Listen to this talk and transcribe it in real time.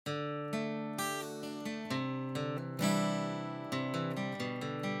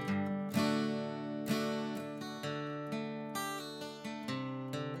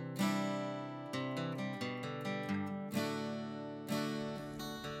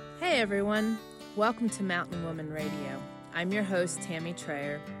Hey everyone, welcome to Mountain Woman Radio. I'm your host, Tammy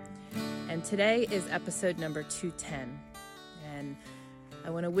Trayer, and today is episode number 210. And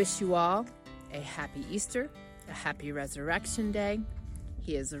I want to wish you all a happy Easter, a happy Resurrection Day.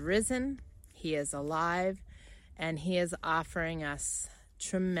 He is risen, He is alive, and He is offering us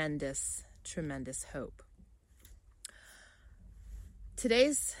tremendous, tremendous hope.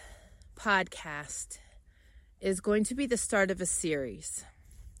 Today's podcast is going to be the start of a series.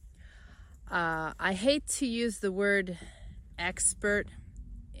 I hate to use the word expert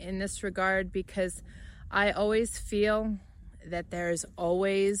in this regard because I always feel that there's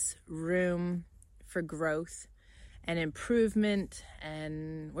always room for growth and improvement,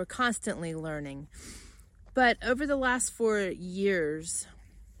 and we're constantly learning. But over the last 4 years,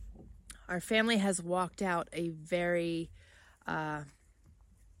 our family has walked out a very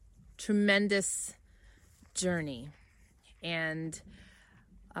tremendous journey. And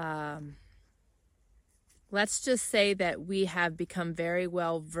let's just say that we have become very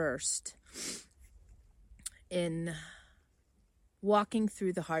well versed in walking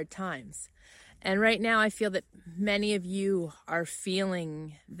through the hard times. And right now I feel that many of you are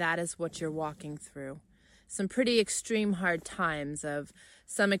feeling that is what you're walking through. Some pretty extreme hard times of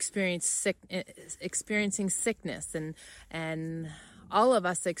some experiencing sickness and all of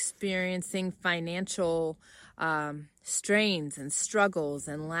us experiencing financial strains and struggles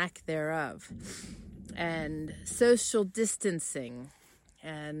and lack thereof, and social distancing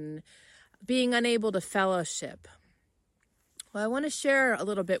and being unable to fellowship. Well, I want to share a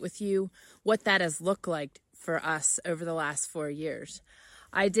little bit with you what that has looked like for us over the last 4 years.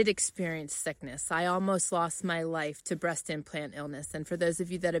 I did experience sickness. I almost lost my life to breast implant illness. And for those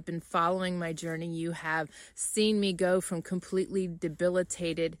of you that have been following my journey, you have seen me go from completely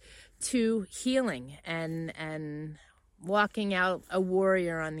debilitated to healing and walking out a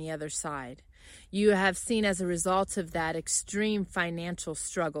warrior on the other side. You have seen as a result of that extreme financial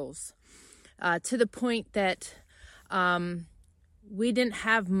struggles to the point that we didn't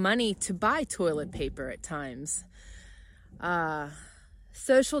have money to buy toilet paper at times.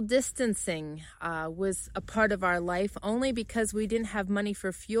 Social distancing was a part of our life only because we didn't have money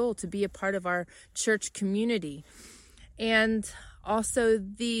for fuel to be a part of our church community. And also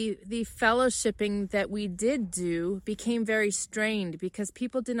the fellowshipping that we did do became very strained because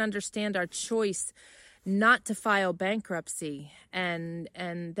people didn't understand our choice not to file bankruptcy and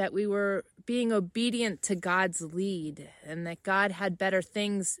that we were being obedient to God's lead and that God had better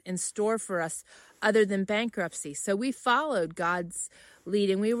things in store for us other than bankruptcy. So we followed God's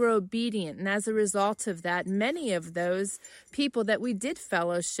lead and we were obedient. And as a result of that, many of those people that we did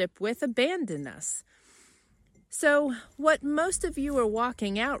fellowship with abandoned us. So what most of you are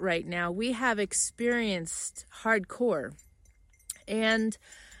walking out right now, we have experienced hardcore. And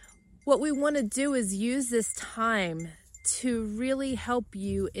what we want to do is use this time to really help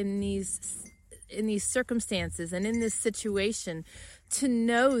you in these circumstances and in this situation to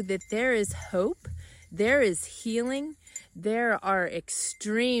know that there is hope, there is healing, there are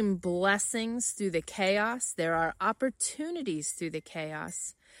extreme blessings through the chaos, there are opportunities through the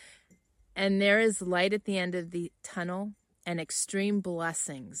chaos, and there is light at the end of the tunnel and extreme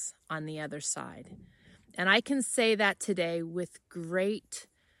blessings on the other side. And I can say that today with great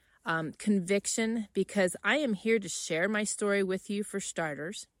conviction because I am here to share my story with you for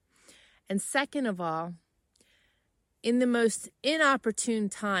starters. And second of all, in the most inopportune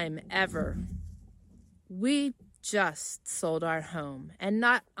time ever, we just sold our home, and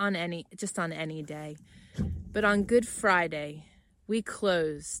not on any day, but on Good Friday, we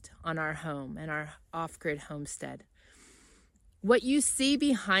closed on our home and our off-grid homestead. What you see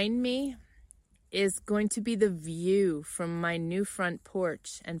behind me is going to be the view from my new front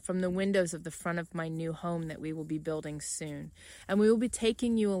porch and from the windows of the front of my new home that we will be building soon. And we will be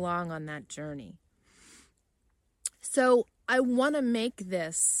taking you along on that journey. So I want to make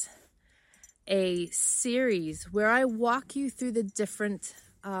this a series where I walk you through the different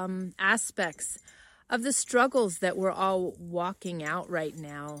aspects of the struggles that we're all walking out right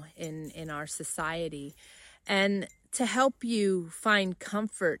now in our society, and to help you find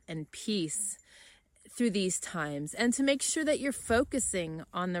comfort and peace through these times, and to make sure that you're focusing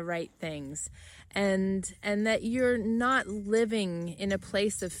on the right things and that you're not living in a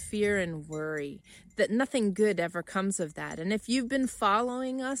place of fear and worry, that nothing good ever comes of that. And if you've been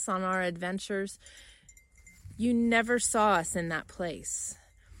following us on our adventures, you never saw us in that place.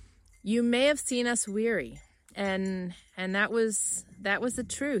 You may have seen us weary, and that was the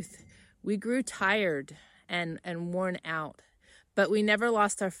truth. We grew tired and worn out, but we never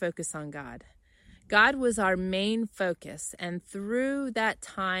lost our focus on God. God was our main focus, and through that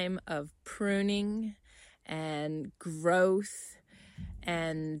time of pruning and growth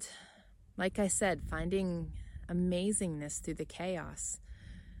and, like I said, finding amazingness through the chaos,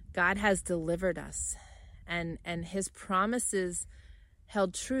 God has delivered us, and his promises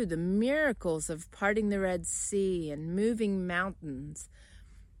held true. The miracles of parting the Red Sea and moving mountains,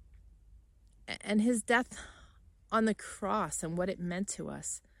 and his death on the cross and what it meant to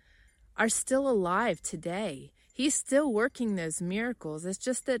us are still alive today. He's still working those miracles. It's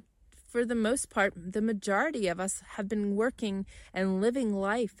just that for the most part, the majority of us have been working and living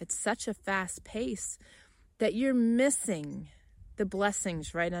life at such a fast pace that you're missing the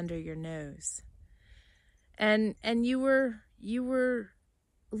blessings right under your nose. And you were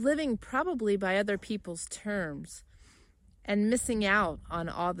living probably by other people's terms and missing out on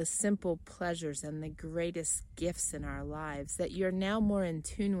all the simple pleasures and the greatest gifts in our lives that you're now more in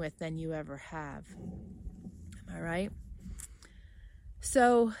tune with than you ever have. Am I right?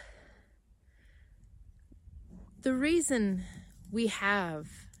 So the reason we have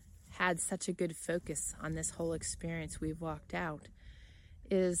had such a good focus on this whole experience we've walked out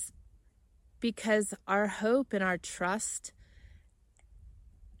is because our hope and our trust,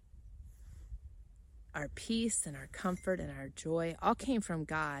 our peace and our comfort and our joy all came from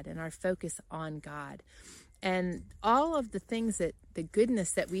God, and our focus on God. And all of the things the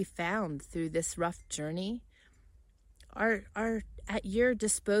goodness that we found through this rough journey are at your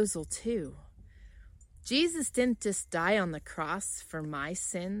disposal too. Jesus didn't just die on the cross for my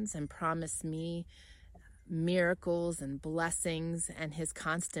sins and promise me miracles and blessings and his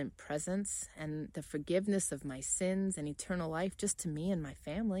constant presence and the forgiveness of my sins and eternal life just to me and my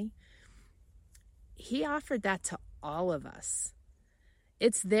family. He offered that to all of us.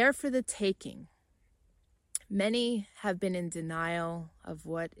 It's there for the taking. Many have been in denial of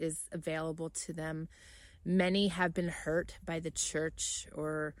what is available to them. Many have been hurt by the church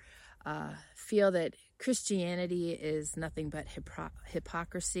or feel that Christianity is nothing but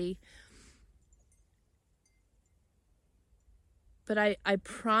hypocrisy. But I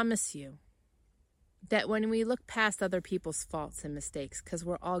promise you that when we look past other people's faults and mistakes, because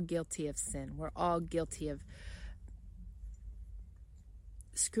we're all guilty of sin, we're all guilty of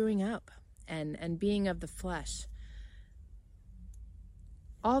screwing up and being of the flesh,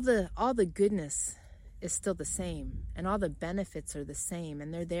 all the goodness is still the same, and all the benefits are the same,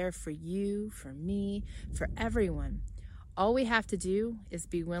 and they're there for you, for me, for everyone. All we have to do is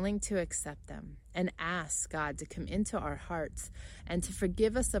be willing to accept them and ask God to come into our hearts and to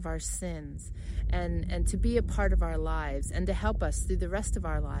forgive us of our sins and to be a part of our lives and to help us through the rest of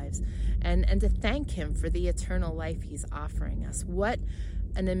our lives and to thank him for the eternal life he's offering us. What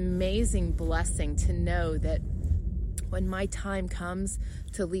an amazing blessing to know that when my time comes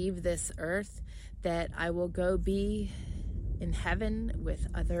to leave this earth, that I will go be in heaven with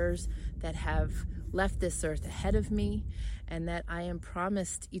others that have left this earth ahead of me, and that I am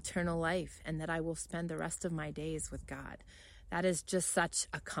promised eternal life, and that I will spend the rest of my days with God. That is just such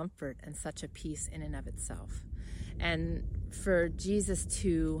a comfort and such a peace in and of itself. And for Jesus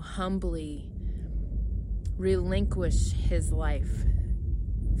to humbly relinquish his life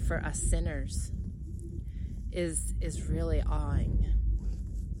for us sinners is really awing.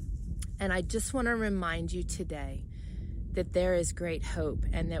 And I just want to remind you today that there is great hope,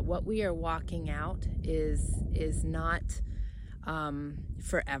 and that what we are walking out is not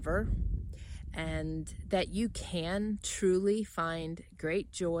forever, and that you can truly find great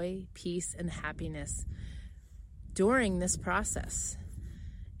joy, peace, and happiness during this process.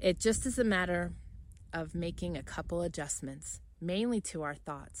 It just is a matter of making a couple adjustments, mainly to our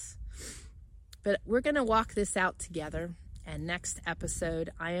thoughts. But we're going to walk this out together, and next episode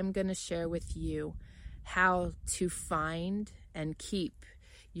I am going to share with you how to find and keep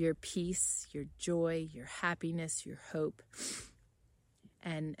your peace, your joy, your happiness, your hope,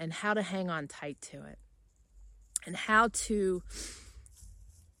 and how to hang on tight to it, and how to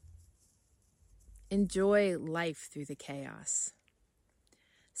enjoy life through the chaos.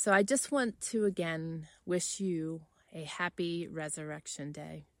 So I just want to again wish you a happy Resurrection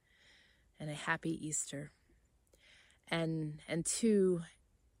Day and a happy Easter, and to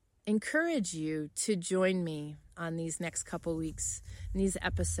encourage you to join me on these next couple weeks, in these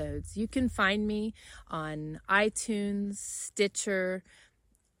episodes. You can find me on iTunes, Stitcher,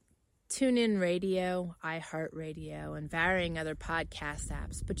 TuneIn Radio, iHeartRadio, and varying other podcast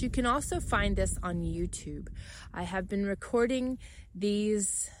apps. But you can also find us on YouTube. I have been recording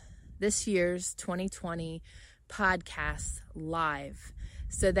this year's 2020 podcasts live,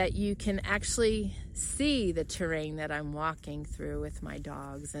 so that you can actually see the terrain that I'm walking through with my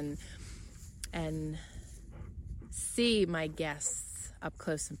dogs. And and see my guests up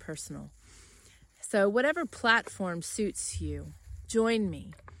close and personal. So whatever platform suits you, join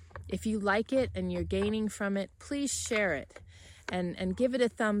me. If you like it and you're gaining from it, please share it and give it a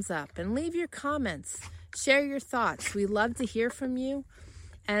thumbs up and leave your comments. Share your thoughts. We love to hear from you.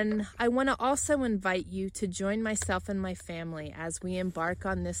 And I want to also invite you to join myself and my family as we embark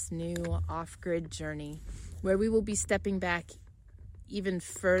on this new off-grid journey, where we will be stepping back even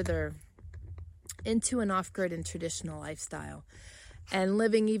further into an off-grid and traditional lifestyle and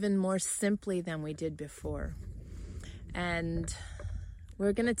living even more simply than we did before. And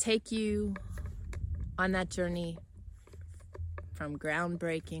we're going to take you on that journey from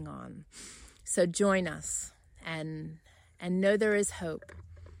groundbreaking on. So join us and know there is hope.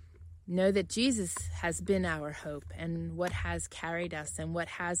 Know that Jesus has been our hope and what has carried us and what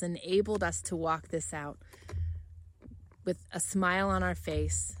has enabled us to walk this out with a smile on our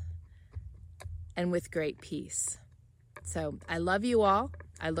face and with great peace. So I love you all.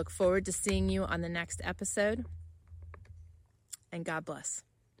 I look forward to seeing you on the next episode. And God bless.